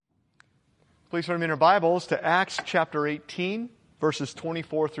Please turn in your Bibles to Acts chapter 18, verses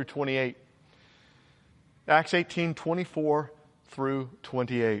 24 through 28. Acts 18, 24 through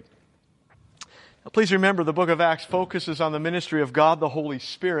 28. Now, please remember, the book of Acts focuses on the ministry of God the Holy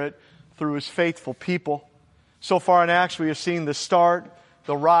Spirit through His faithful people. So far in Acts, we have seen the start,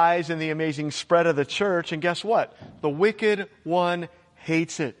 the rise, and the amazing spread of the church. And guess what? The wicked one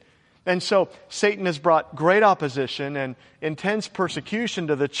hates it. And so Satan has brought great opposition and intense persecution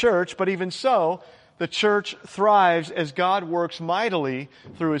to the church, but even so, the church thrives as God works mightily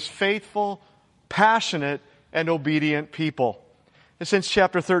through His faithful, passionate, and obedient people. And since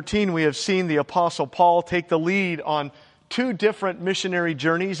chapter 13, we have seen the Apostle Paul take the lead on 2 different missionary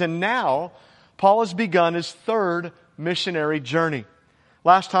journeys, and now Paul has begun his 3rd missionary journey.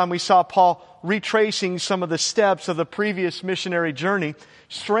 Last time we saw Paul retracing some of the steps of the previous missionary journey,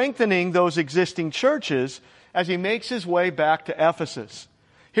 strengthening those existing churches as he makes his way back to Ephesus.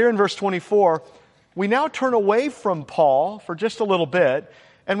 Here in verse 24, we now turn away from Paul for just a little bit,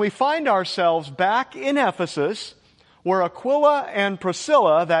 and we find ourselves back in Ephesus, where Aquila and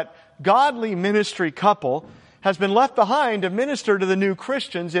Priscilla, that godly ministry couple, has been left behind to minister to the new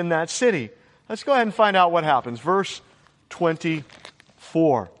Christians in that city. Let's go ahead and find out what happens. Verse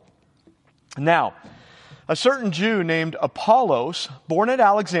 24. Now, a certain Jew named Apollos, born at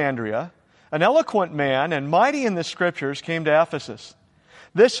Alexandria, an eloquent man and mighty in the Scriptures, came to Ephesus.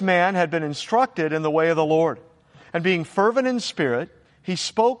 This man had been instructed in the way of the Lord, and being fervent in spirit, he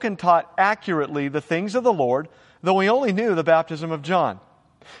spoke and taught accurately the things of the Lord, though he only knew the baptism of John.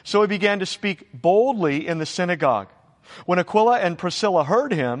 So he began to speak boldly in the synagogue. When Aquila and Priscilla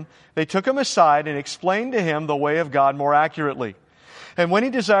heard him, they took him aside and explained to him the way of God more accurately. And when he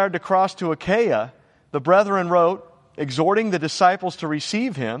desired to cross to Achaia, the brethren wrote, exhorting the disciples to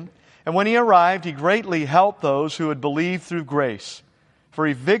receive him. And when he arrived, he greatly helped those who had believed through grace. For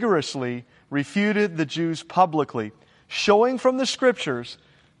he vigorously refuted the Jews publicly, showing from the Scriptures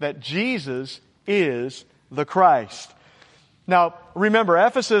that Jesus is the Christ. Now, remember,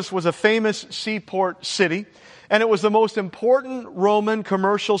 Ephesus was a famous seaport city, and it was the most important Roman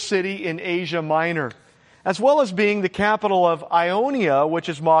commercial city in Asia Minor, as well as being the capital of Ionia, which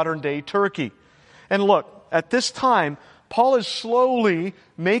is modern-day Turkey. And look, at this time, Paul is slowly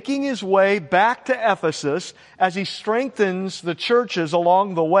making his way back to Ephesus as he strengthens the churches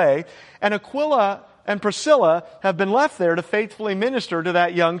along the way, and Aquila and Priscilla have been left there to faithfully minister to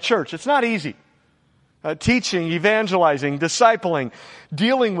that young church. It's not easy. Teaching, evangelizing, discipling,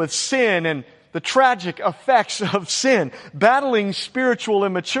 dealing with sin and the tragic effects of sin, battling spiritual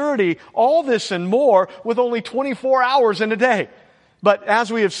immaturity, all this and more with only 24 hours in a day. But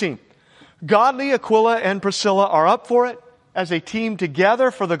as we have seen, godly Aquila and Priscilla are up for it as they team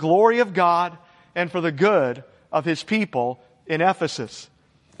together for the glory of God and for the good of His people in Ephesus.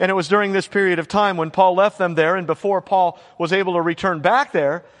 And it was during this period of time when Paul left them there and before Paul was able to return back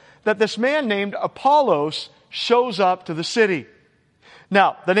there that this man named Apollos shows up to the city.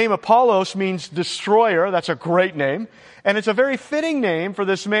 Now, the name Apollos means destroyer. That's a great name. And it's a very fitting name for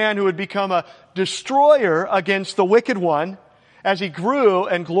this man who would become a destroyer against the wicked one as he grew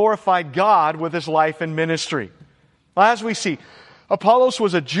and glorified God with his life and ministry. Well, as we see, Apollos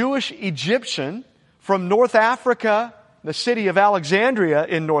was a Jewish Egyptian from North Africa, the city of Alexandria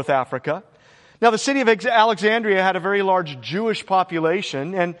in North Africa. Now, the city of Alexandria had a very large Jewish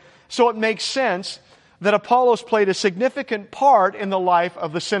population, and so it makes sense that Apollos played a significant part in the life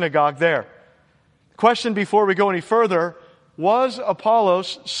of the synagogue there. Question before we go any further, was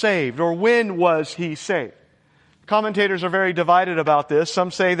Apollos saved, or when was he saved? Commentators are very divided about this. Some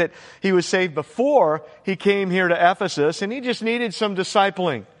say that he was saved before he came here to Ephesus and he just needed some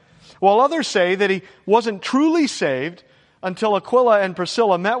discipling. While others say that he wasn't truly saved until Aquila and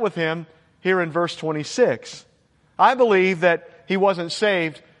Priscilla met with him here in verse 26. I believe that he wasn't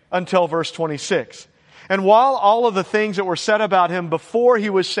saved until verse 26. And while all of the things that were said about him before he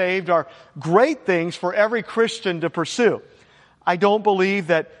was saved are great things for every Christian to pursue, I don't believe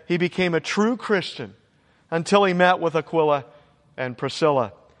that he became a true Christian until he met with Aquila and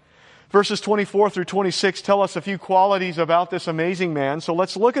Priscilla. Verses 24 through 26 tell us a few qualities about this amazing man, so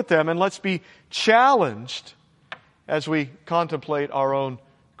let's look at them and let's be challenged as we contemplate our own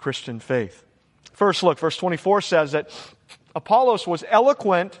Christian faith. First, look, verse 24 says that Apollos was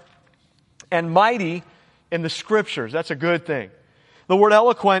eloquent and mighty in the Scriptures. That's a good thing. The word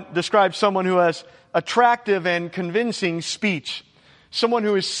eloquent describes someone who has attractive and convincing speech, someone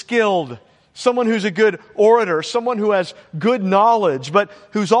who is skilled, someone who's a good orator, someone who has good knowledge, but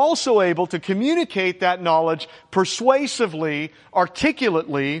who's also able to communicate that knowledge persuasively,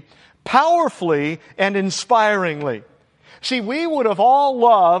 articulately, powerfully, and inspiringly. See, we would have all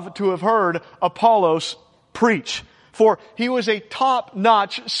loved to have heard Apollos preach, for he was a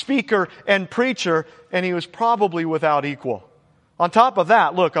top-notch speaker and preacher, and he was probably without equal. On top of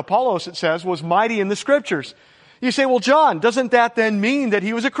that, look, Apollos, it says, was mighty in the Scriptures. You say, well, John, doesn't that then mean that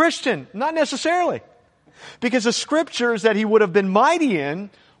he was a Christian? Not necessarily. Because the Scriptures that he would have been mighty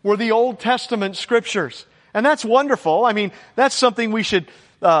in were the Old Testament Scriptures. And that's wonderful. I mean, that's something we should,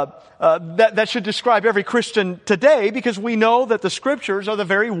 that should describe every Christian today, because we know that the Scriptures are the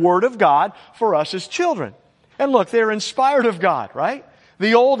very Word of God for us as children. And look, they're inspired of God, right?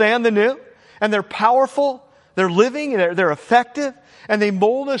 The Old and the New. And they're powerful, they're living, they're effective, and they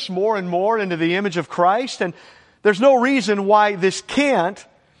mold us more and more into the image of Christ. And there's no reason why this can't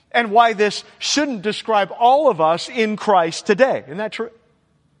and why this shouldn't describe all of us in Christ today. Isn't that true?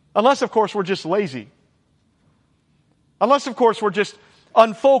 Unless, of course, we're just lazy. Unless, of course, we're just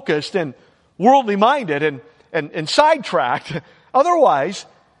unfocused and worldly minded and sidetracked. Otherwise,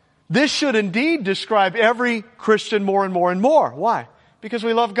 this should indeed describe every Christian more and more and more. Why? Because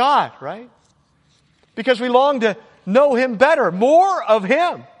we love God, right? Because we long to know Him better, more of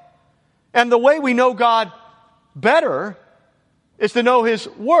Him. And the way we know God better is to know His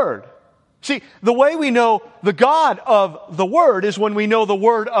Word. See, the way we know the God of the Word is when we know the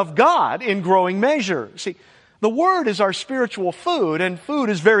Word of God in growing measure. See, the Word is our spiritual food, and food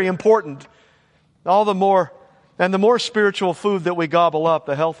is very important. The more spiritual food that we gobble up,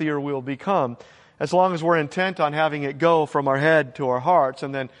 the healthier we'll become, as long as we're intent on having it go from our head to our hearts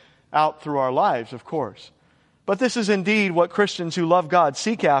and then out through our lives, of course. But this is indeed what Christians who love God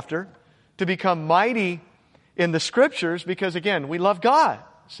seek after, to become mighty in the Scriptures, because again, we love God,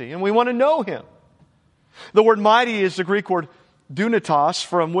 see, and we want to know Him. The word mighty is the Greek word dunatos,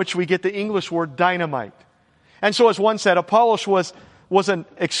 from which we get the English word dynamite. And so as one said, Apollos was an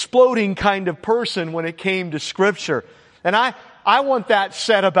exploding kind of person when it came to Scripture. And I want that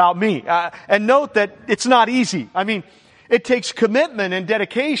said about me. And note that it's not easy. I mean, it takes commitment and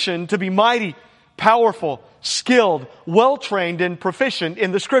dedication to be mighty, powerful, skilled, well-trained, and proficient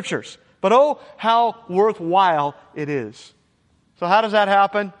in the Scriptures. But oh, how worthwhile it is. So how does that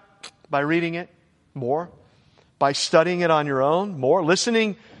happen? By reading it more, by studying it on your own more,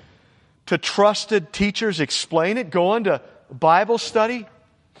 listening to trusted teachers explain it, going to Bible study,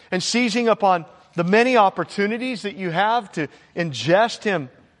 and seizing upon the many opportunities that you have to ingest Him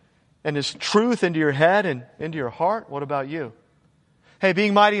and His truth into your head and into your heart. What about you? Hey,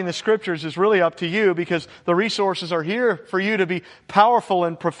 being mighty in the Scriptures is really up to you, because the resources are here for you to be powerful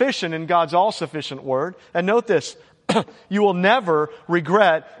and proficient in God's all-sufficient Word. And note this, you will never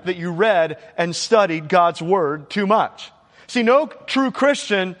regret that you read and studied God's Word too much. See, no true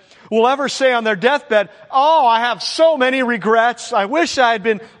Christian will ever say on their deathbed, oh, I have so many regrets. I wish I had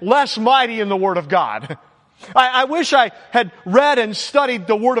been less mighty in the Word of God. I wish I had read and studied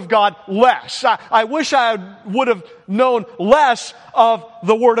the Word of God less. I wish I would have known less of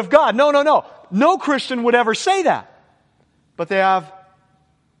the Word of God. No. No Christian would ever say that. But they have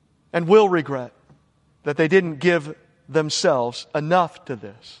and will regret that they didn't give themselves enough to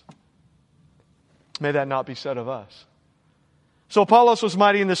this. May that not be said of us. So Apollos was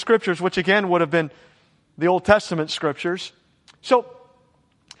mighty in the Scriptures, which again would have been the Old Testament Scriptures. So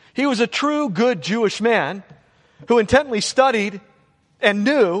he was a true, good Jewish man who intently studied and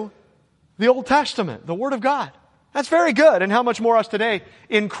knew the Old Testament, the Word of God. That's very good. And how much more us today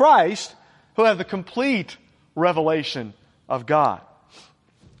in Christ, who have the complete revelation of God.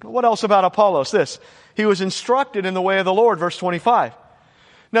 What else about Apollos? This, he was instructed in the way of the Lord, verse 25.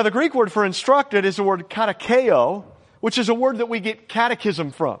 Now the Greek word for instructed is the word katakeo, which is a word that we get catechism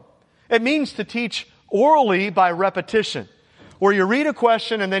from. It means to teach orally by repetition, where you read a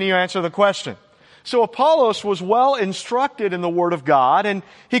question and then you answer the question. So Apollos was well instructed in the Word of God, and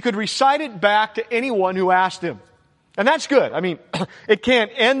he could recite it back to anyone who asked him. And that's good. I mean, it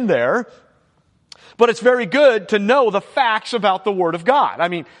can't end there, but it's very good to know the facts about the Word of God. I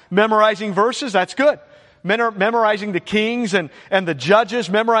mean, memorizing verses, that's good. Memorizing the kings and the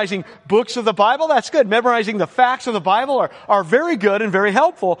judges, memorizing books of the Bible, that's good. Memorizing the facts of the Bible are very good and very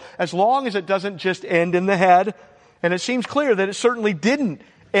helpful, as long as it doesn't just end in the head. And it seems clear that it certainly didn't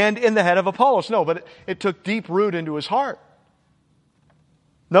end in the head of Apollos. No, but it took deep root into his heart.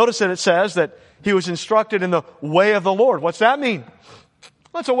 Notice that it says that he was instructed in the way of the Lord. What's that mean?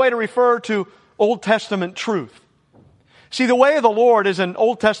 That's a way to refer to Old Testament truth. See, the way of the Lord is an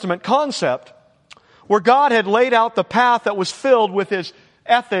Old Testament concept where God had laid out the path that was filled with His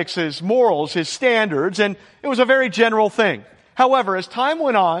ethics, His morals, His standards, and it was a very general thing. However, as time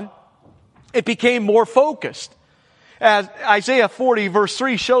went on, it became more focused. As Isaiah 40 verse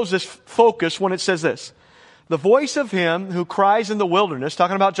 3 shows this focus when it says this, The voice of him who cries in the wilderness,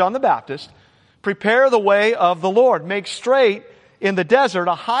 talking about John the Baptist, prepare the way of the Lord. Make straight in the desert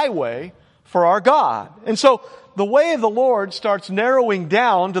a highway for our God. And so the way of the Lord starts narrowing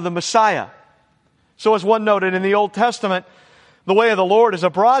down to the Messiah. So as one noted in the Old Testament, the way of the Lord is a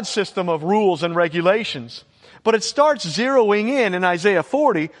broad system of rules and regulations. But it starts zeroing in Isaiah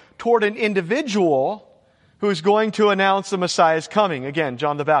 40 toward an individual who is going to announce the Messiah's coming. Again,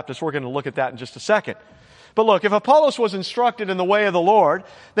 John the Baptist. We're going to look at that in just a second. But look, if Apollos was instructed in the way of the Lord,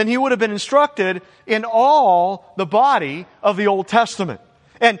 then he would have been instructed in all the body of the Old Testament.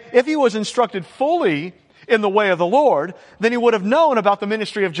 And if he was instructed fully in the way of the Lord, then he would have known about the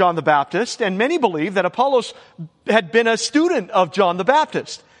ministry of John the Baptist. And many believe that Apollos had been a student of John the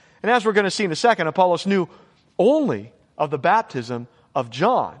Baptist. And as we're going to see in a second, Apollos knew only of the baptism of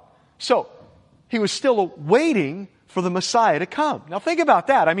John. So he was still waiting for the Messiah to come. Now think about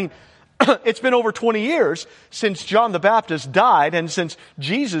that. I mean, it's been over 20 years since John the Baptist died and since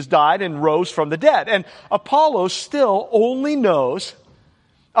Jesus died and rose from the dead. And Apollos still only knows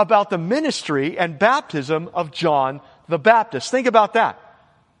about the ministry and baptism of John the Baptist. Think about that.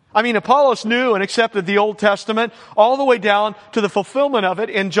 I mean, Apollos knew and accepted the Old Testament all the way down to the fulfillment of it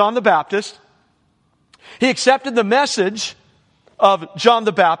in John the Baptist. He accepted the message of John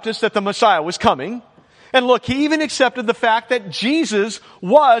the Baptist that the Messiah was coming. And look, he even accepted the fact that Jesus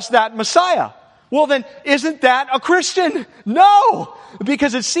was that Messiah. Well then, isn't that a Christian? No!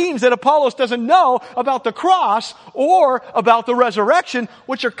 Because it seems that Apollos doesn't know about the cross or about the resurrection,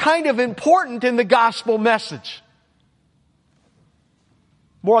 which are kind of important in the gospel message.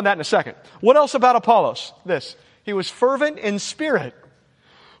 More on that in a second. What else about Apollos? This. He was fervent in spirit,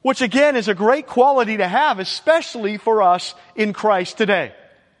 which again is a great quality to have, especially for us in Christ today.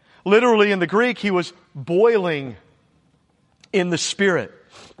 Literally in the Greek, he was boiling in the Spirit.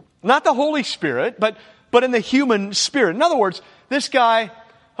 Not the Holy Spirit, but in the human spirit. In other words, this guy,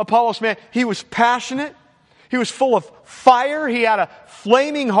 Apollos, man, he was passionate. He was full of fire. He had a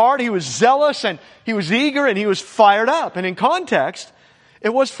flaming heart. He was zealous and he was eager and he was fired up. And in context,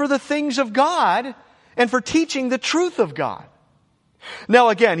 it was for the things of God and for teaching the truth of God. Now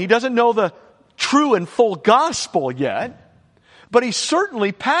again, he doesn't know the true and full gospel yet, but he's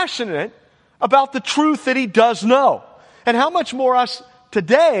certainly passionate about the truth that he does know. And how much more us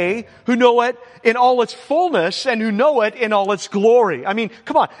today who know it in all its fullness and who know it in all its glory. I mean,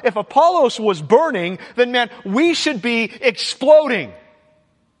 come on, if Apollos was burning, then man, we should be exploding.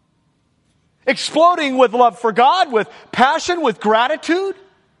 Exploding with love for God, with passion, with gratitude,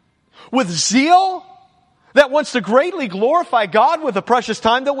 with zeal that wants to greatly glorify God with the precious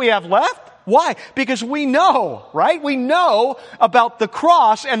time that we have left. Why? Because we know, right? We know about the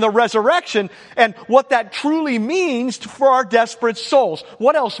cross and the resurrection and what that truly means for our desperate souls.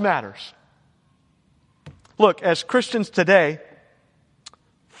 What else matters? Look, as Christians today,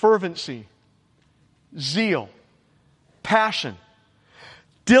 fervency, zeal, passion,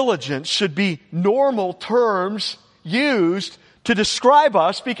 diligence should be normal terms used to describe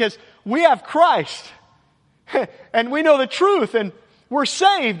us because we have Christ and we know the truth and we're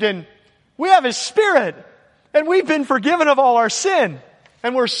saved and we have His Spirit, and we've been forgiven of all our sin,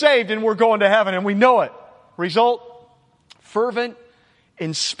 and we're saved, and we're going to heaven, and we know it. Result, fervent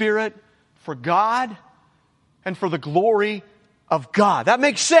in spirit for God and for the glory of God. That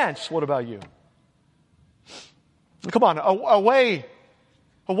makes sense. What about you? Come on, away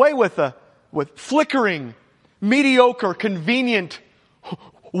with flickering, mediocre, convenient,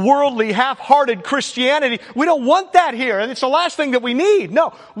 worldly, half-hearted Christianity. We don't want that here, and it's the last thing that we need.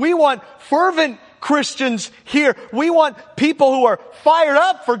 No, we want fervent Christians here. We want people who are fired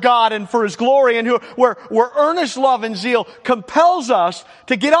up for God and for His glory and where earnest love and zeal compels us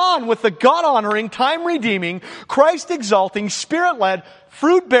to get on with the God-honoring, time-redeeming, Christ-exalting, Spirit-led,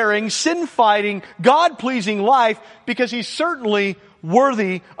 fruit-bearing, sin-fighting, God-pleasing life because He's certainly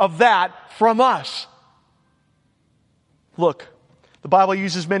worthy of that from us. Look, the Bible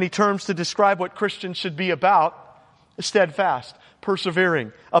uses many terms to describe what Christians should be about: steadfast,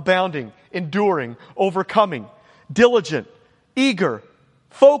 persevering, abounding, enduring, overcoming, diligent, eager,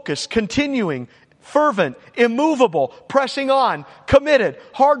 focused, continuing, fervent, immovable, pressing on, committed,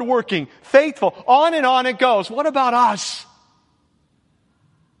 hardworking, faithful. On and on it goes. What about us?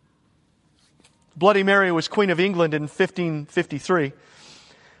 Bloody Mary was Queen of England in 1553.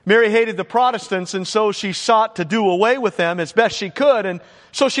 Mary hated the Protestants, and so she sought to do away with them as best she could, and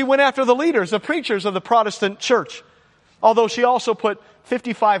so she went after the leaders, the preachers of the Protestant church, although she also put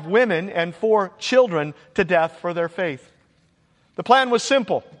 55 women and 4 children to death for their faith. The plan was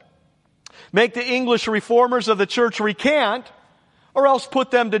simple: make the English reformers of the church recant, or else put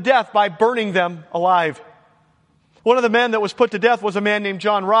them to death by burning them alive. One of the men that was put to death was a man named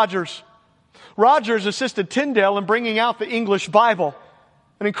John Rogers. Rogers assisted Tyndale in bringing out the English Bible,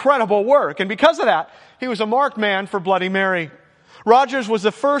 an incredible work. And because of that, he was a marked man for Bloody Mary. Rogers was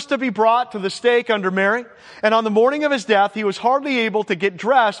the first to be brought to the stake under Mary, and on the morning of his death, he was hardly able to get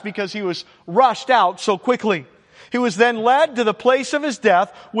dressed because he was rushed out so quickly. He was then led to the place of his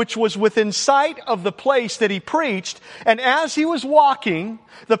death, which was within sight of the place that he preached, and as he was walking,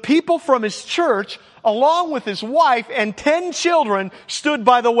 the people from his church, along with his wife and 10 children, stood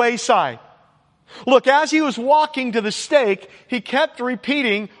by the wayside. Look, as he was walking to the stake, he kept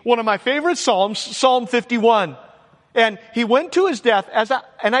repeating one of my favorite Psalms, Psalm 51. And he went to his death,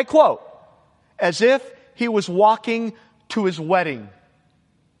 and I quote, as if he was walking to his wedding.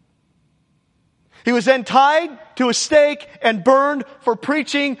 He was then tied to a stake and burned for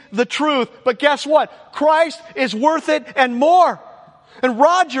preaching the truth. But guess what? Christ is worth it and more. And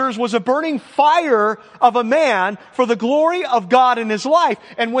Rogers was a burning fire of a man for the glory of God in his life.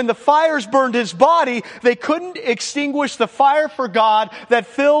 And when the fires burned his body, they couldn't extinguish the fire for God that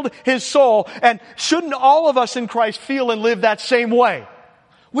filled his soul. And shouldn't all of us in Christ feel and live that same way?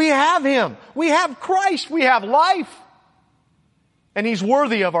 We have Him. We have Christ. We have life. And He's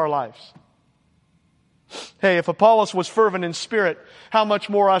worthy of our lives. Hey, if Apollos was fervent in spirit, how much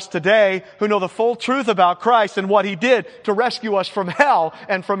more us today who know the full truth about Christ and what He did to rescue us from hell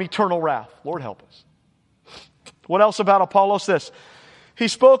and from eternal wrath. Lord help us. What else about Apollos? This. He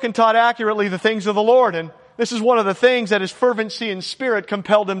spoke and taught accurately the things of the Lord, and this is one of the things that his fervency in spirit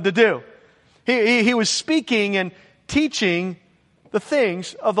compelled him to do. He was speaking and teaching the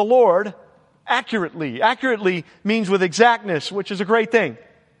things of the Lord accurately. Accurately means with exactness, which is a great thing.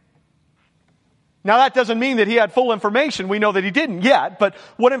 Now that doesn't mean that he had full information. We know that he didn't yet, but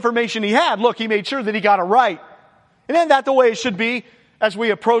what information he had, look, he made sure that he got it right. And isn't that the way it should be as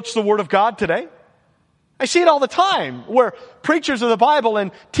we approach the Word of God today? I see it all the time where preachers of the Bible and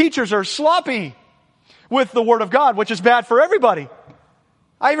teachers are sloppy with the Word of God, which is bad for everybody.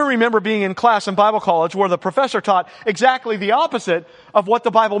 I even remember being in class in Bible college where the professor taught exactly the opposite of what the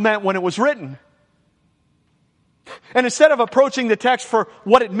Bible meant when it was written. And instead of approaching the text for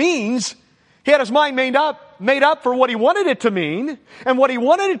what it means, he had his mind made up for what he wanted it to mean, and what he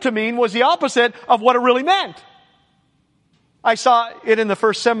wanted it to mean was the opposite of what it really meant. I saw it in the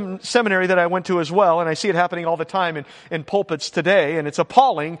first seminary that I went to as well, and I see it happening all the time in pulpits today, and it's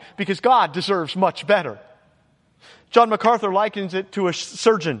appalling because God deserves much better. John MacArthur likens it to a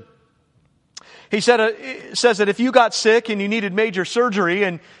surgeon. He says that if you got sick and you needed major surgery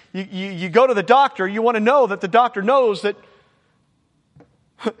and you go to the doctor, you want to know that the doctor knows that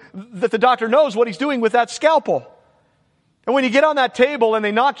the doctor knows what he's doing with that scalpel. And when you get on that table and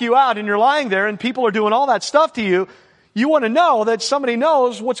they knock you out and you're lying there and people are doing all that stuff to you, you want to know that somebody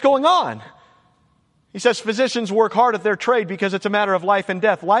knows what's going on. He says physicians work hard at their trade because it's a matter of life and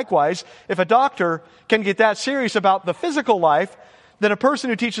death. Likewise, if a doctor can get that serious about the physical life, then a person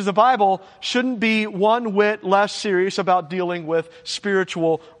who teaches the Bible shouldn't be one whit less serious about dealing with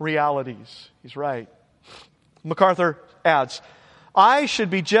spiritual realities. He's right. MacArthur adds, I should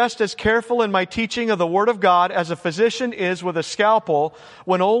be just as careful in my teaching of the Word of God as a physician is with a scalpel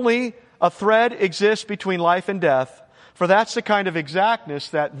when only a thread exists between life and death, for that's the kind of exactness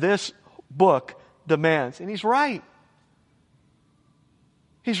that this book demands. And he's right.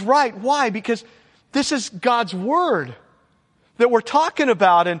 He's right. Why? Because this is God's Word that we're talking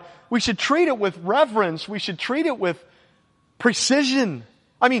about, and we should treat it with reverence. We should treat it with precision.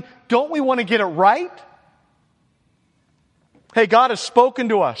 I mean, don't we want to get it right? Hey, God has spoken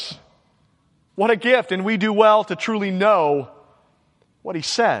to us. What a gift, and we do well to truly know what He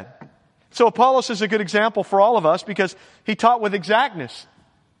said. So Apollos is a good example for all of us because he taught with exactness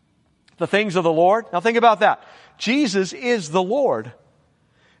the things of the Lord. Now think about that. Jesus is the Lord.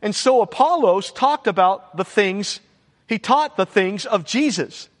 And so Apollos talked about the things, he taught the things of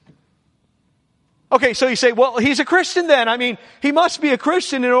Jesus. Okay, so you say, well, he's a Christian then. I mean, he must be a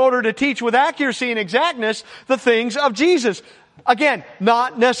Christian in order to teach with accuracy and exactness the things of Jesus. Again,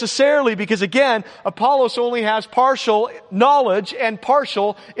 not necessarily, because again, Apollos only has partial knowledge and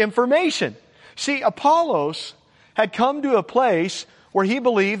partial information. See, Apollos had come to a place where he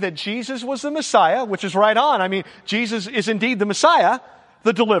believed that Jesus was the Messiah, which is right on. I mean, Jesus is indeed the Messiah,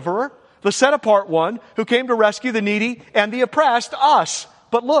 the deliverer, the set-apart one who came to rescue the needy and the oppressed, us.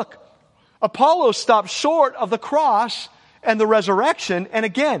 But look, Apollos stopped short of the cross and the resurrection. And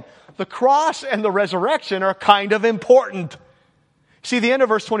again, the cross and the resurrection are kind of important. See, the end of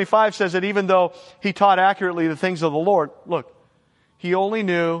verse 25 says that even though he taught accurately the things of the Lord, look, he only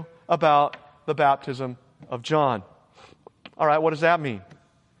knew about the baptism of John. All right, what does that mean?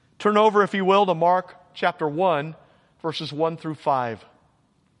 Turn over, if you will, to Mark chapter 1, verses 1 through 5.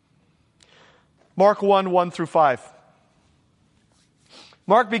 Mark 1, 1 through 5.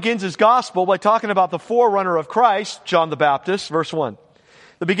 Mark begins his gospel by talking about the forerunner of Christ, John the Baptist, verse 1.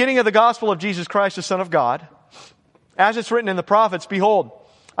 The beginning of the gospel of Jesus Christ, the Son of God. As it's written in the prophets, behold,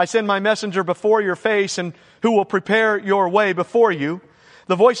 I send my messenger before your face, and who will prepare your way before you.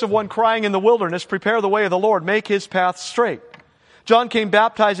 The voice of one crying in the wilderness, prepare the way of the Lord, make his path straight. John came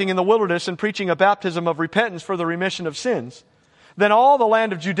baptizing in the wilderness and preaching a baptism of repentance for the remission of sins. Then all the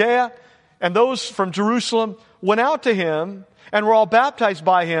land of Judea and those from Jerusalem went out to him and were all baptized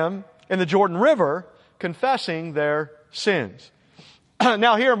by him in the Jordan River, confessing their sins.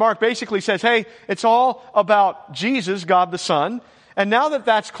 Now here Mark basically says, hey, it's all about Jesus, God the Son. And now that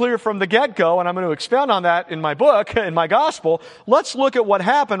that's clear from the get-go, and I'm going to expound on that in my book, in my gospel, let's look at what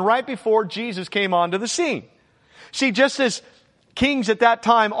happened right before Jesus came onto the scene. See, just as kings at that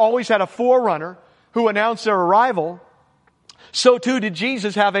time always had a forerunner who announced their arrival, so too did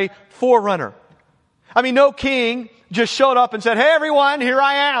Jesus have a forerunner. I mean, no king just showed up and said, hey everyone, here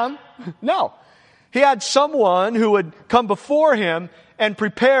I am. No. He had someone who would come before him and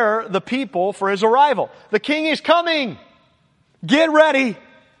prepare the people for his arrival. The king is coming. Get ready.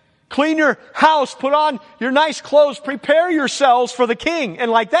 Clean your house. Put on your nice clothes. Prepare yourselves for the king.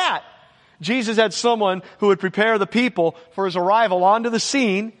 And like that, Jesus had someone who would prepare the people for his arrival onto the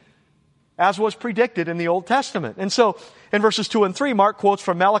scene, as was predicted in the Old Testament. And so, in verses 2 and 3, Mark quotes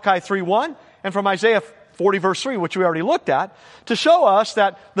from Malachi 3:1 and from Isaiah 40 verse 3, which we already looked at, to show us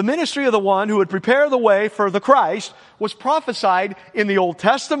that the ministry of the one who would prepare the way for the Christ was prophesied in the Old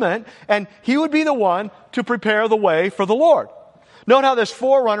Testament, and he would be the one to prepare the way for the Lord. Note how this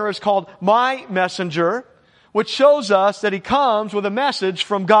forerunner is called my messenger, which shows us that he comes with a message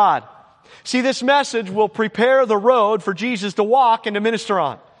from God. See, this message will prepare the road for Jesus to walk and to minister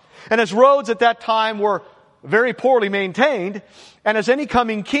on. And as roads at that time were very poorly maintained, and as any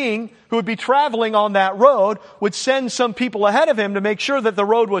coming king who would be traveling on that road would send some people ahead of him to make sure that the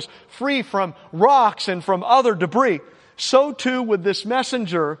road was free from rocks and from other debris, so too would this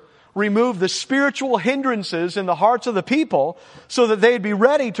messenger remove the spiritual hindrances in the hearts of the people so that they'd be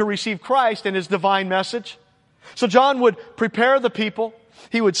ready to receive Christ and his divine message. So John would prepare the people,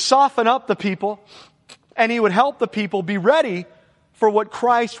 he would soften up the people, and he would help the people be ready for what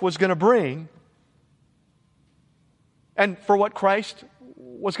Christ was going to bring and for what Christ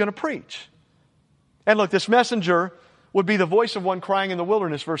was going to preach. And look, this messenger would be the voice of one crying in the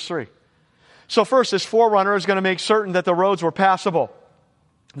wilderness, verse 3. So first, this forerunner is going to make certain that the roads were passable,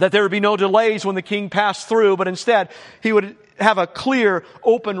 that there would be no delays when the king passed through, but instead he would have a clear,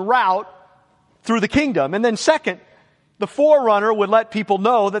 open route through the kingdom. And then second, the forerunner would let people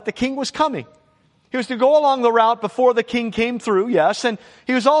know that the king was coming. He was to go along the route before the king came through, yes, and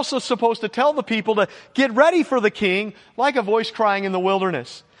he was also supposed to tell the people to get ready for the king like a voice crying in the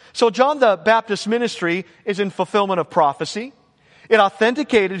wilderness. So John the Baptist's ministry is in fulfillment of prophecy. It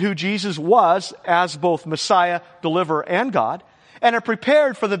authenticated who Jesus was as both Messiah, deliverer, and God, and it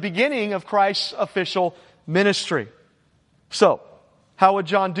prepared for the beginning of Christ's official ministry. So, how would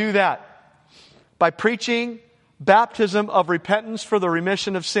John do that? By preaching baptism of repentance for the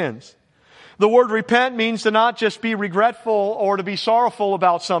remission of sins. The word repent means to not just be regretful or to be sorrowful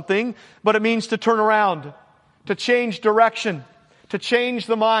about something, but it means to turn around, to change direction, to change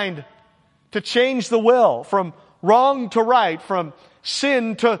the mind, to change the will from wrong to right, from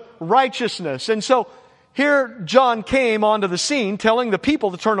sin to righteousness. And so here John came onto the scene telling the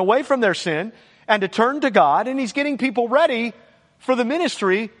people to turn away from their sin and to turn to God, and he's getting people ready for the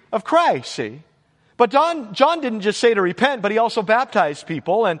ministry of Christ, see? But John didn't just say to repent, but he also baptized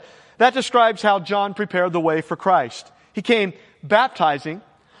people, and that describes how John prepared the way for Christ. He came baptizing,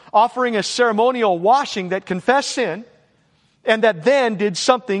 offering a ceremonial washing that confessed sin, and that then did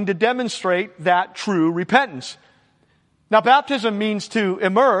something to demonstrate that true repentance. Now, baptism means to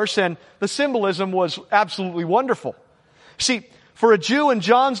immerse, and the symbolism was absolutely wonderful. See, for a Jew in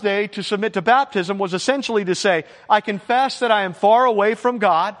John's day to submit to baptism was essentially to say, I confess that I am far away from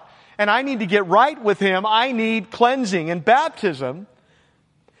God, and I need to get right with Him. I need cleansing. And baptism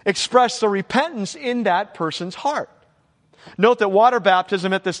expressed the repentance in that person's heart. Note that water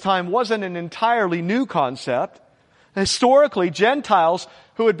baptism at this time wasn't an entirely new concept. Historically, Gentiles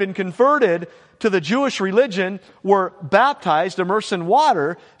who had been converted to the Jewish religion were baptized, immersed in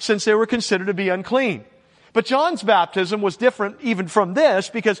water, since they were considered to be unclean. But John's baptism was different even from this,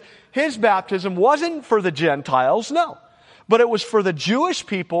 because his baptism wasn't for the Gentiles, no. But it was for the Jewish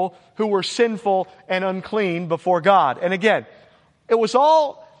people who were sinful and unclean before God. And again, it was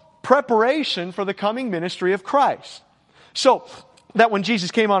all preparation for the coming ministry of Christ. So, that when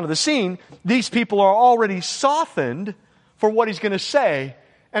Jesus came onto the scene, these people are already softened for what He's going to say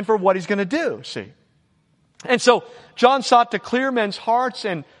and for what He's going to do, see. And so John sought to clear men's hearts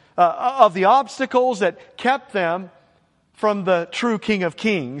and of the obstacles that kept them from the true King of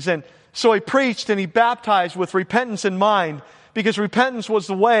Kings. And so he preached and he baptized with repentance in mind, because repentance was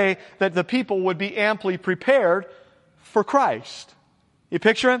the way that the people would be amply prepared for Christ. You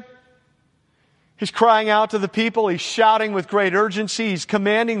picture him? He's crying out to the people. He's shouting with great urgency. He's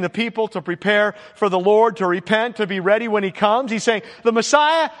commanding the people to prepare for the Lord, to repent, to be ready when He comes. He's saying, the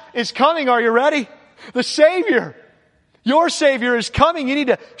Messiah is coming. Are you ready? The Savior, your Savior is coming. You need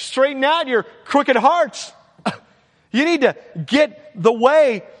to straighten out your crooked hearts. You need to get the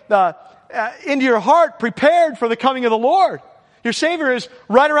way into your heart prepared for the coming of the Lord. Your Savior is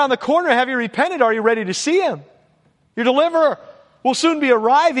right around the corner. Have you repented? Are you ready to see Him? Your deliverer will soon be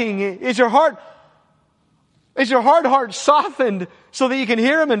arriving. Is your hard heart softened so that you can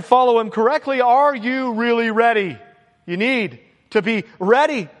hear Him and follow Him correctly? Are you really ready? You need to be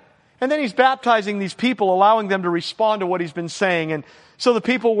ready. And then He's baptizing these people, allowing them to respond to what He's been saying. And so the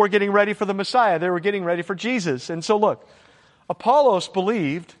people were getting ready for the Messiah. They were getting ready for Jesus. And so look, Apollos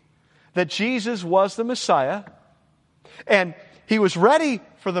believed that Jesus was the Messiah, and he was ready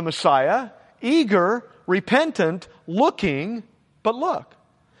for the Messiah, eager, repentant, looking, but look,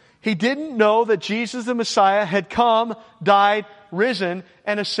 he didn't know that Jesus the Messiah had come, died, risen,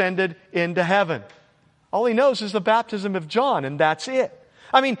 and ascended into heaven. All he knows is the baptism of John, and that's it.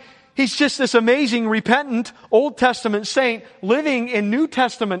 I mean, he's just this amazing, repentant, Old Testament saint living in New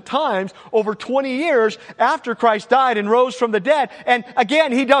Testament times over 20 years after Christ died and rose from the dead. And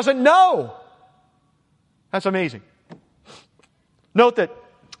again, he doesn't know. That's amazing. Note that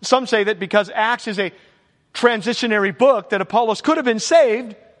some say that because Acts is a transitionary book, that Apollos could have been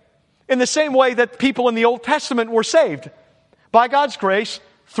saved in the same way that people in the Old Testament were saved. By God's grace,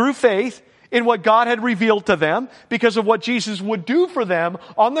 through faith, in what God had revealed to them because of what Jesus would do for them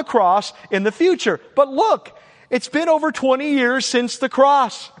on the cross in the future. But look, it's been over 20 years since the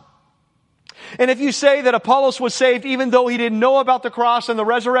cross. And if you say that Apollos was saved even though he didn't know about the cross and the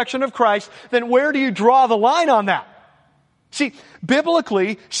resurrection of Christ, then where do you draw the line on that? See,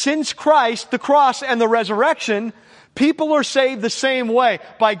 biblically, since Christ, the cross, and the resurrection, people are saved the same way,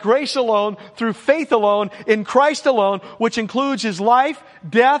 by grace alone, through faith alone, in Christ alone, which includes His life,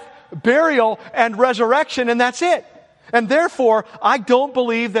 death, burial, and resurrection, and that's it. And therefore, I don't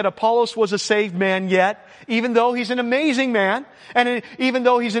believe that Apollos was a saved man yet, even though he's an amazing man, and even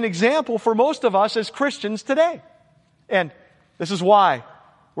though he's an example for most of us as Christians today. And this is why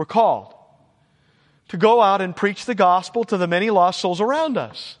we're called to go out and preach the gospel to the many lost souls around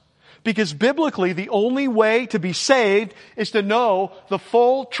us. Because biblically, the only way to be saved is to know the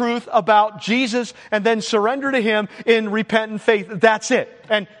full truth about Jesus and then surrender to Him in repentant faith. That's it.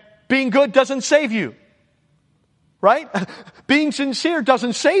 And being good doesn't save you. Right? Being sincere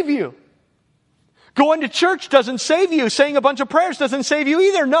doesn't save you. Going to church doesn't save you. Saying a bunch of prayers doesn't save you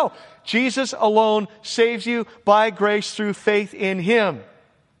either. No. Jesus alone saves you by grace through faith in Him.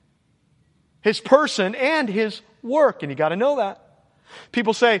 His person and His work. And you got to know that.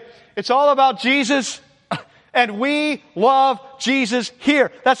 People say, it's all about Jesus, and we love Jesus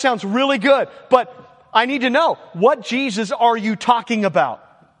here. That sounds really good. But I need to know, what Jesus are you talking about?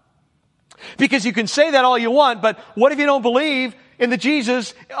 Because you can say that all you want, but what if you don't believe in the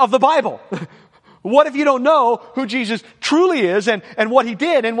Jesus of the Bible? What if you don't know who Jesus truly is and what He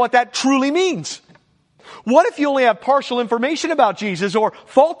did and what that truly means? What if you only have partial information about Jesus or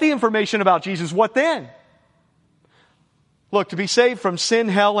faulty information about Jesus? What then? Look, to be saved from sin,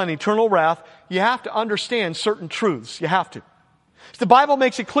 hell, and eternal wrath, you have to understand certain truths. You have to. The Bible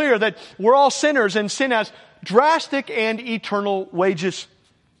makes it clear that we're all sinners, and sin has drastic and eternal wages.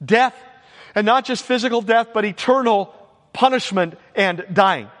 Death, and not just physical death, but eternal punishment and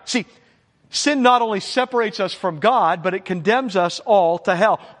dying. See, sin not only separates us from God, but it condemns us all to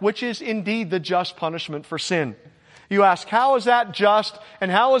hell, which is indeed the just punishment for sin. You ask, how is that just and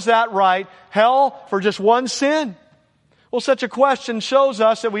how is that right? Hell for just one sin? Well, such a question shows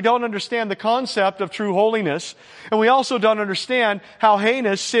us that we don't understand the concept of true holiness, and we also don't understand how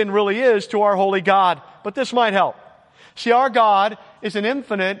heinous sin really is to our holy God. But this might help. See, our God is an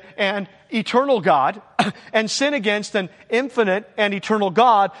infinite and eternal God, and sin against an infinite and eternal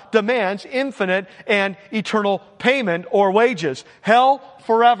God demands infinite and eternal payment or wages. Hell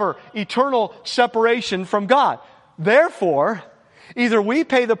forever, eternal separation from God. Therefore, either we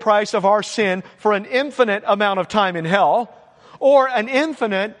pay the price of our sin for an infinite amount of time in hell, or an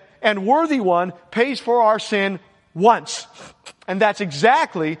infinite and worthy one pays for our sin once. And that's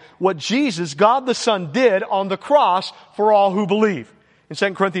exactly what Jesus, God the Son, did on the cross for all who believe. In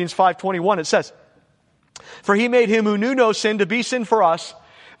 2 Corinthians 5:21 it says, "For he made him who knew no sin to be sin for us,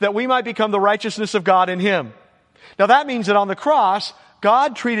 that we might become the righteousness of God in him." Now that means that on the cross,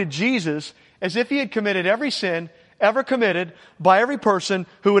 God treated Jesus as if he had committed every sin ever committed by every person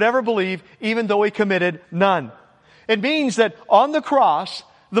who would ever believe, even though he committed none. It means that on the cross,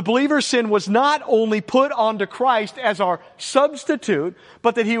 the believer's sin was not only put onto Christ as our substitute,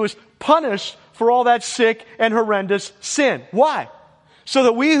 but that he was punished for all that sick and horrendous sin. Why? So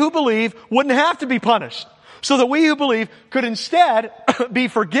that we who believe wouldn't have to be punished. So that we who believe could instead be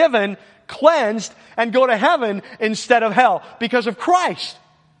forgiven, cleansed, and go to heaven instead of hell because of Christ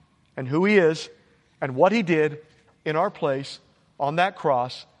and who he is and what he did in our place on that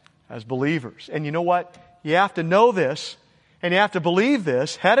cross as believers. And you know what? You have to know this, and you have to believe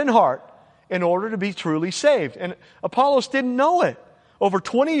this, head and heart, in order to be truly saved. And Apollos didn't know it over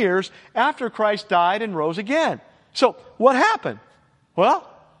 20 years after Christ died and rose again. So, what happened? Well,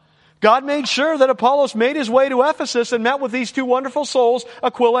 God made sure that Apollos made his way to Ephesus and met with these two wonderful souls,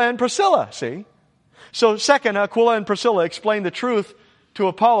 Aquila and Priscilla, see? So, second, Aquila and Priscilla explained the truth to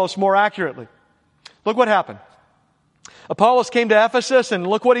Apollos more accurately. Look what happened. Apollos came to Ephesus, and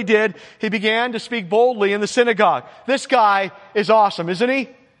look what he did. He began to speak boldly in the synagogue. This guy is awesome, isn't he?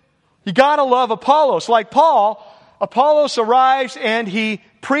 You gotta love Apollos. Like Paul, Apollos arrives and he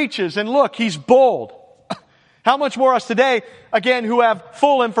preaches. And look, he's bold. How much more us today, again, who have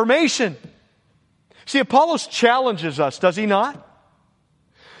full information? See, Apollos challenges us, does he not?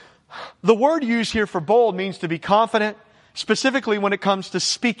 The word used here for bold means to be confident, specifically when it comes to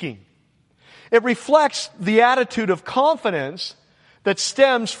speaking. It reflects the attitude of confidence that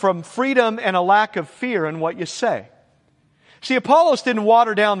stems from freedom and a lack of fear in what you say. See, Apollos didn't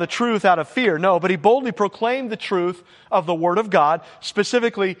water down the truth out of fear, no, but he boldly proclaimed the truth of the Word of God,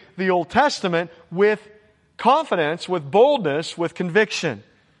 specifically the Old Testament, with confidence, with boldness, with conviction.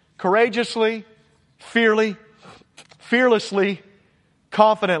 Courageously, fearlessly,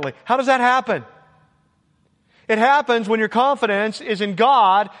 confidently. How does that happen? It happens when your confidence is in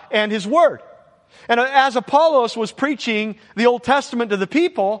God and His Word. And as Apollos was preaching the Old Testament to the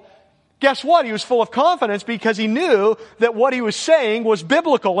people, guess what? He was full of confidence because he knew that what he was saying was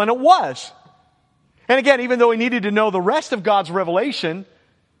biblical, and it was. And again, even though he needed to know the rest of God's revelation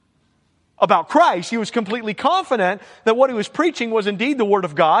about Christ, he was completely confident that what he was preaching was indeed the Word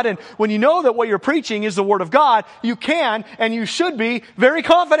of God. And when you know that what you're preaching is the Word of God, you can and you should be very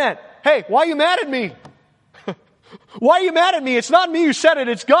confident. Hey, why are you mad at me? Why are you mad at me? It's not me who said it,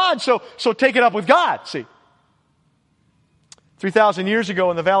 it's God, so take it up with God, see. 3,000 years ago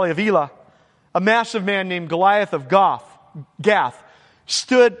in the valley of Elah, a massive man named Goliath of Gath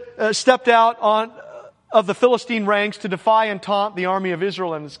stepped out of the Philistine ranks to defy and taunt the army of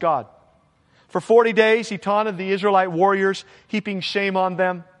Israel and its God. For 40 days he taunted the Israelite warriors, heaping shame on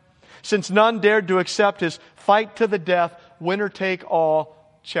them, since none dared to accept his fight to the death, winner take all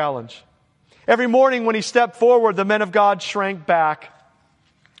challenge. Every morning when he stepped forward, the men of God shrank back.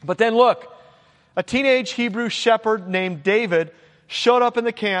 But then look, a teenage Hebrew shepherd named David showed up in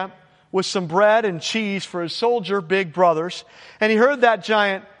the camp with some bread and cheese for his soldier big brothers. And he heard that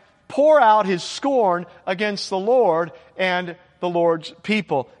giant pour out his scorn against the Lord and the Lord's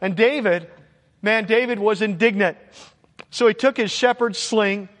people. And David was indignant. So he took his shepherd's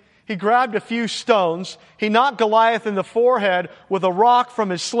sling. He grabbed a few stones. He knocked Goliath in the forehead with a rock from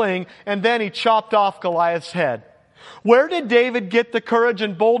his sling, and then he chopped off Goliath's head. Where did David get the courage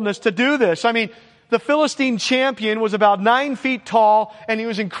and boldness to do this? I mean, the Philistine champion was about 9 feet tall, and he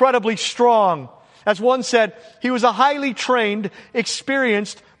was incredibly strong. As one said, he was a highly trained,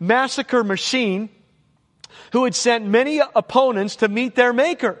 experienced massacre machine who had sent many opponents to meet their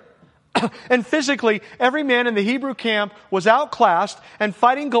maker. And physically, every man in the Hebrew camp was outclassed, and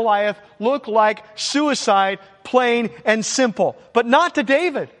fighting Goliath looked like suicide, plain and simple. But not to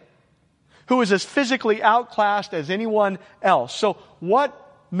David, who was as physically outclassed as anyone else. So what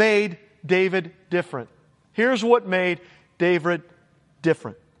made David different? Here's what made David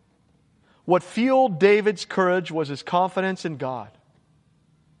different. What fueled David's courage was his confidence in God.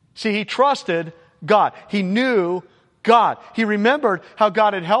 See, he trusted God. He knew God. He remembered how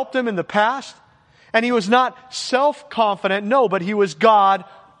God had helped him in the past. And he was not self-confident, no, but he was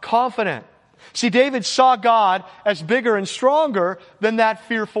God-confident. See, David saw God as bigger and stronger than that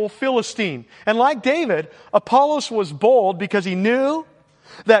fearful Philistine. And like David, Apollos was bold because he knew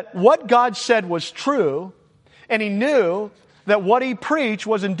that what God said was true, and he knew that what he preached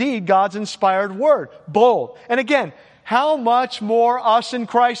was indeed God's inspired word. Bold. And again, how much more us in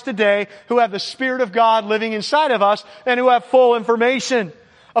Christ today who have the Spirit of God living inside of us and who have full information.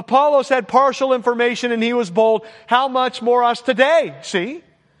 Apollos had partial information and he was bold. How much more us today? See?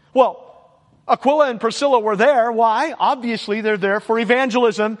 Well, Aquila and Priscilla were there. Why? Obviously, they're there for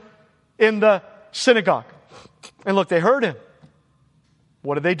evangelism in the synagogue. And look, they heard him.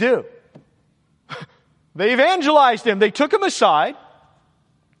 What did they do? They evangelized him. They took him aside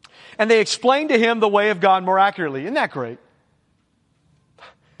and they explained to him the way of God more accurately. Isn't that great?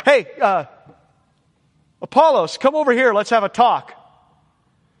 Hey, Apollos, come over here. Let's have a talk.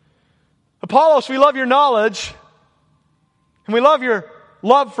 Apollos, we love your knowledge and we love your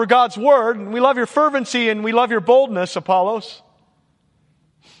love for God's Word, and we love your fervency and we love your boldness, Apollos.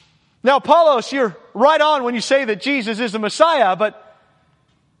 Now, Apollos, you're right on when you say that Jesus is the Messiah, but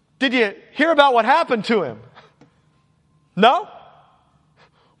did you hear about what happened to him? No?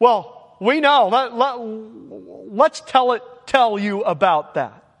 Well, we know. Let's tell you about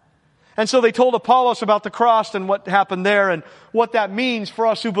that. And so they told Apollos about the cross and what happened there and what that means for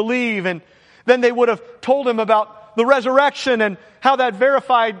us who believe. And then they would have told him about the resurrection and how that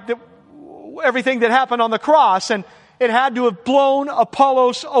verified everything that happened on the cross, and it had to have blown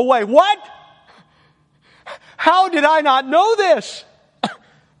Apollos away. What? How did I not know this?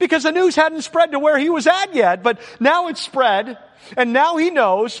 Because the news hadn't spread to where he was at yet, but now it's spread, and now he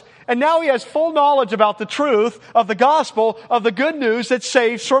knows, and now he has full knowledge about the truth of the gospel, of the good news that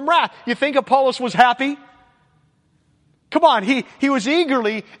saves from wrath. You think Apollos was happy? Come on, he was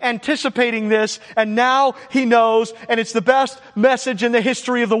eagerly anticipating this, and now he knows, and it's the best message in the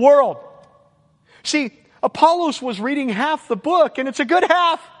history of the world. See, Apollos was reading half the book, and it's a good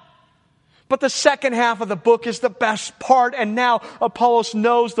half. But the second half of the book is the best part, and now Apollos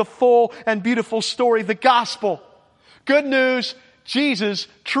knows the full and beautiful story, the gospel. Good news, Jesus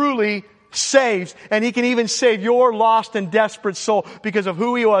truly saves, and he can even save your lost and desperate soul because of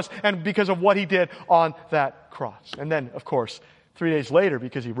who he was and because of what he did on that cross. And then, of course, 3 days later,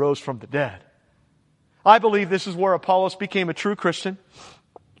 because he rose from the dead. I believe this is where Apollos became a true Christian.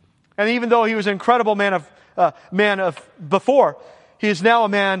 And even though he was an incredible man of before, he is now a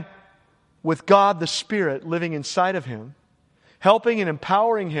man with God the Spirit living inside of him, helping and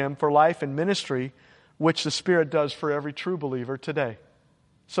empowering him for life and ministry, which the Spirit does for every true believer today.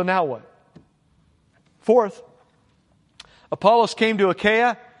 So now what? Fourth, Apollos came to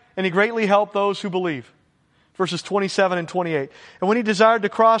Achaia, and he greatly helped those who believe. Verses 27 and 28. And when he desired to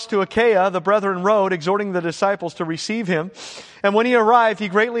cross to Achaia, the brethren wrote, exhorting the disciples to receive him. And when he arrived, he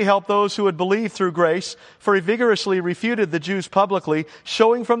greatly helped those who had believed through grace, for he vigorously refuted the Jews publicly,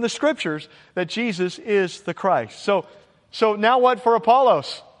 showing from the Scriptures that Jesus is the Christ. So now what for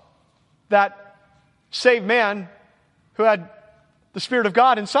Apollos? That saved man who had the Spirit of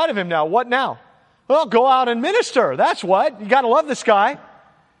God inside of him now. What now? Well, go out and minister. That's what. You got to love this guy.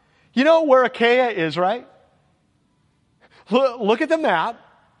 You know where Achaia is, right? Look at the map.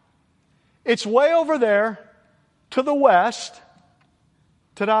 It's way over there to the west.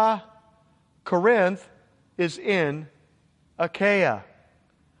 Ta-da! Corinth is in Achaia.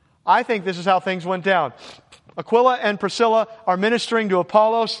 I think this is how things went down. Aquila and Priscilla are ministering to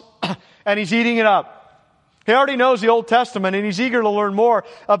Apollos, and he's eating it up. He already knows the Old Testament, and he's eager to learn more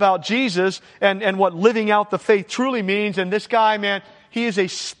about Jesus and what living out the faith truly means. And this guy, man, he is a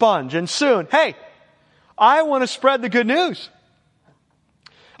sponge. And soon, hey, I want to spread the good news.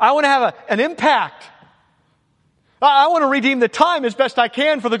 I want to have an impact. I want to redeem the time as best I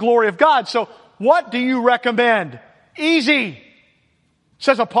can for the glory of God. So what do you recommend? Easy,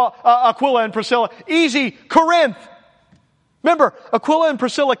 says Aquila and Priscilla. Easy, Corinth. Remember, Aquila and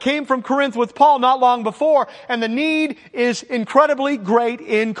Priscilla came from Corinth with Paul not long before, and the need is incredibly great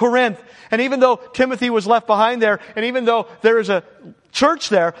in Corinth. And even though Timothy was left behind there, and even though there is a church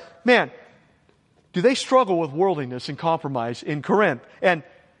there, man, do they struggle with worldliness and compromise in Corinth? And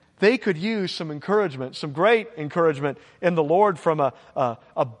they could use some encouragement, some great encouragement in the Lord from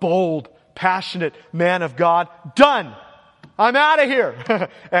a bold, passionate man of God. Done! I'm out of here!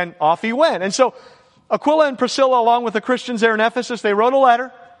 And off he went. And so Aquila and Priscilla, along with the Christians there in Ephesus, they wrote a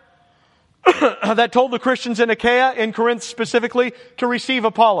letter that told the Christians in Achaia, in Corinth specifically, to receive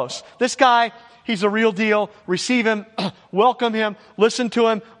Apollos. This guy, he's the real deal. Receive him, welcome him, listen to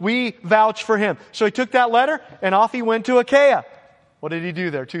him. We vouch for him. So he took that letter and off he went to Achaia. What did he do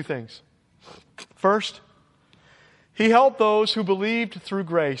there? 2 things. First, he helped those who believed through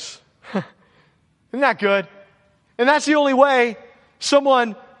grace. Isn't that good? And that's the only way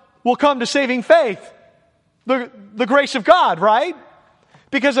someone will come to saving faith. The grace of God, right?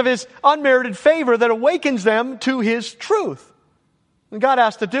 Because of His unmerited favor that awakens them to His truth. And God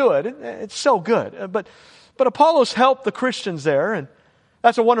has to do it. It's so good. But But Apollos helped the Christians there, and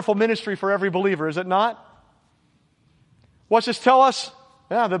that's a wonderful ministry for every believer, is it not? What's this tell us?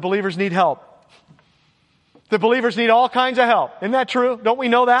 Yeah, the believers need help. The believers need all kinds of help. Isn't that true? Don't we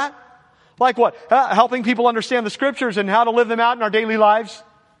know that? Like what? Helping people understand the Scriptures and how to live them out in our daily lives.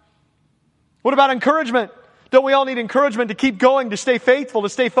 What about encouragement? Don't we all need encouragement to keep going, to stay faithful, to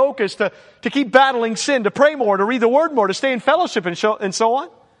stay focused, to keep battling sin, to pray more, to read the Word more, to stay in fellowship and so on?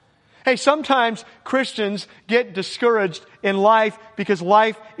 Hey, sometimes Christians get discouraged in life because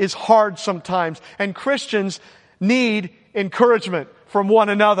life is hard sometimes. And Christians need encouragement from one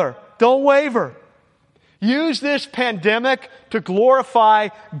another. Don't waver. Use this pandemic to glorify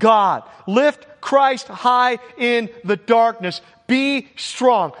God. Lift Christ high in the darkness. Be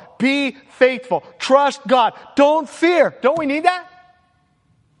strong. Be faithful. Trust God. Don't fear. Don't we need that?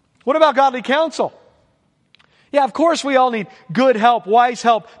 What about godly counsel? Yeah, of course we all need good help, wise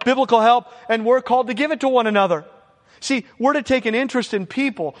help, biblical help, and we're called to give it to one another. See, we're to take an interest in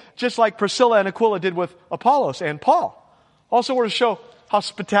people, just like Priscilla and Aquila did with Apollos and Paul. Also, we're to show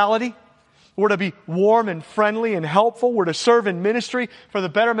hospitality. We're to be warm and friendly and helpful. We're to serve in ministry for the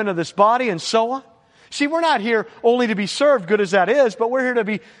betterment of this body and so on. See, we're not here only to be served, good as that is, but we're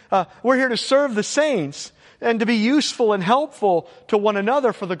here to serve the saints and to be useful and helpful to one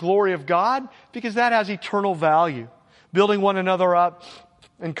another for the glory of God, because that has eternal value. Building one another up,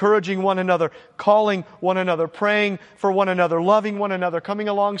 encouraging one another, calling one another, praying for one another, loving one another, coming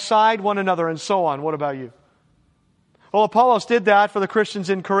alongside one another, and so on. What about you? Well, Apollos did that for the Christians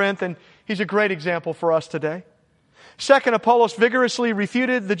in Corinth, and he's a great example for us today. Second, Apollos vigorously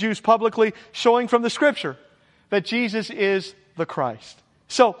refuted the Jews publicly, showing from the Scripture that Jesus is the Christ.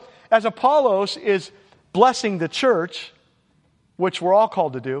 So, as Apollos is blessing the church, which we're all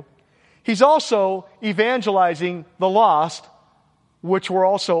called to do, he's also evangelizing the lost, which we're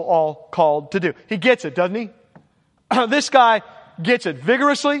also all called to do. He gets it, doesn't he? This guy gets it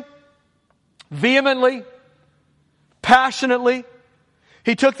vigorously, vehemently, passionately.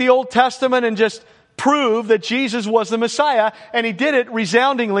 He took the Old Testament and just proved that Jesus was the Messiah, and he did it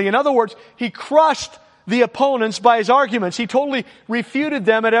resoundingly. In other words, he crushed the opponents by his arguments. He totally refuted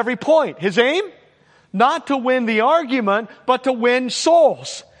them at every point. His aim? Not to win the argument, but to win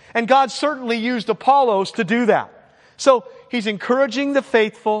souls. And God certainly used Apollos to do that. So he's encouraging the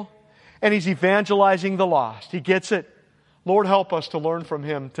faithful and he's evangelizing the lost. He gets it. Lord, help us to learn from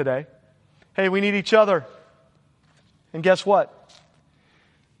him today. Hey, we need each other. And guess what?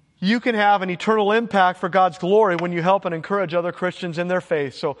 You can have an eternal impact for God's glory when you help and encourage other Christians in their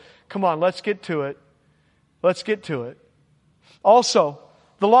faith. So come on, let's get to it. Let's get to it. Also,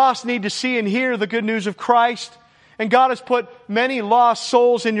 the lost need to see and hear the good news of Christ. And God has put many lost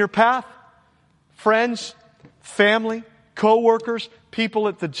souls in your path. Friends, family, co-workers, people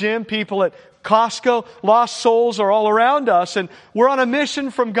at the gym, people at Costco. Lost souls are all around us. And we're on a mission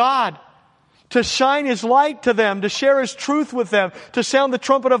from God to shine His light to them, to share His truth with them, to sound the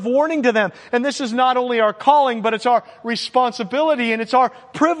trumpet of warning to them. And this is not only our calling, but it's our responsibility and it's our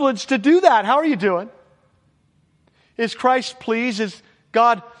privilege to do that. How are you doing? Is Christ pleased? Is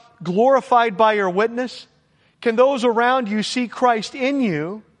God glorified by your witness? Can those around you see Christ in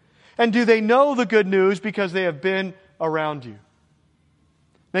you? And do they know the good news because they have been around you?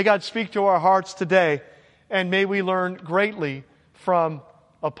 May God speak to our hearts today, and may we learn greatly from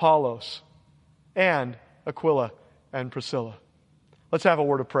Apollos and Aquila and Priscilla. Let's have a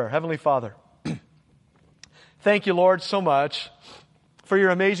word of prayer. Heavenly Father, thank you, Lord, so much for your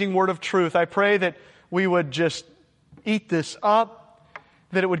amazing word of truth. I pray that we would just eat this up,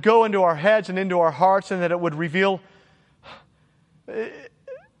 that it would go into our heads and into our hearts, and that it would reveal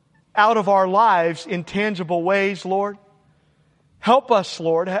out of our lives in tangible ways, Lord. Help us,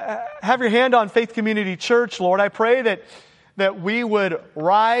 Lord. Have your hand on Faith Community Church, Lord. I pray that we would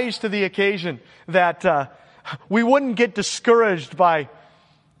rise to the occasion, that we wouldn't get discouraged by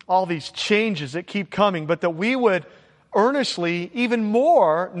all these changes that keep coming, but that we would earnestly, even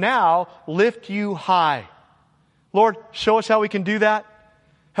more now, lift you high. Lord, show us how we can do that.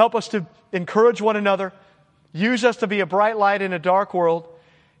 Help us to encourage one another. Use us to be a bright light in a dark world.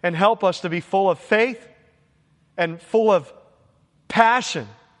 And help us to be full of faith and full of passion.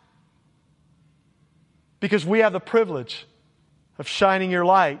 Because we have the privilege of shining your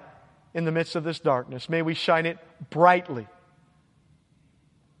light in the midst of this darkness. May we shine it brightly.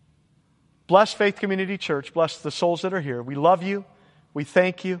 Bless Faith Community Church. Bless the souls that are here. We love you. We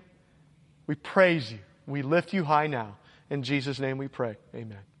thank you. We praise you. We lift you high now. In Jesus' name we pray.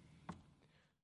 Amen.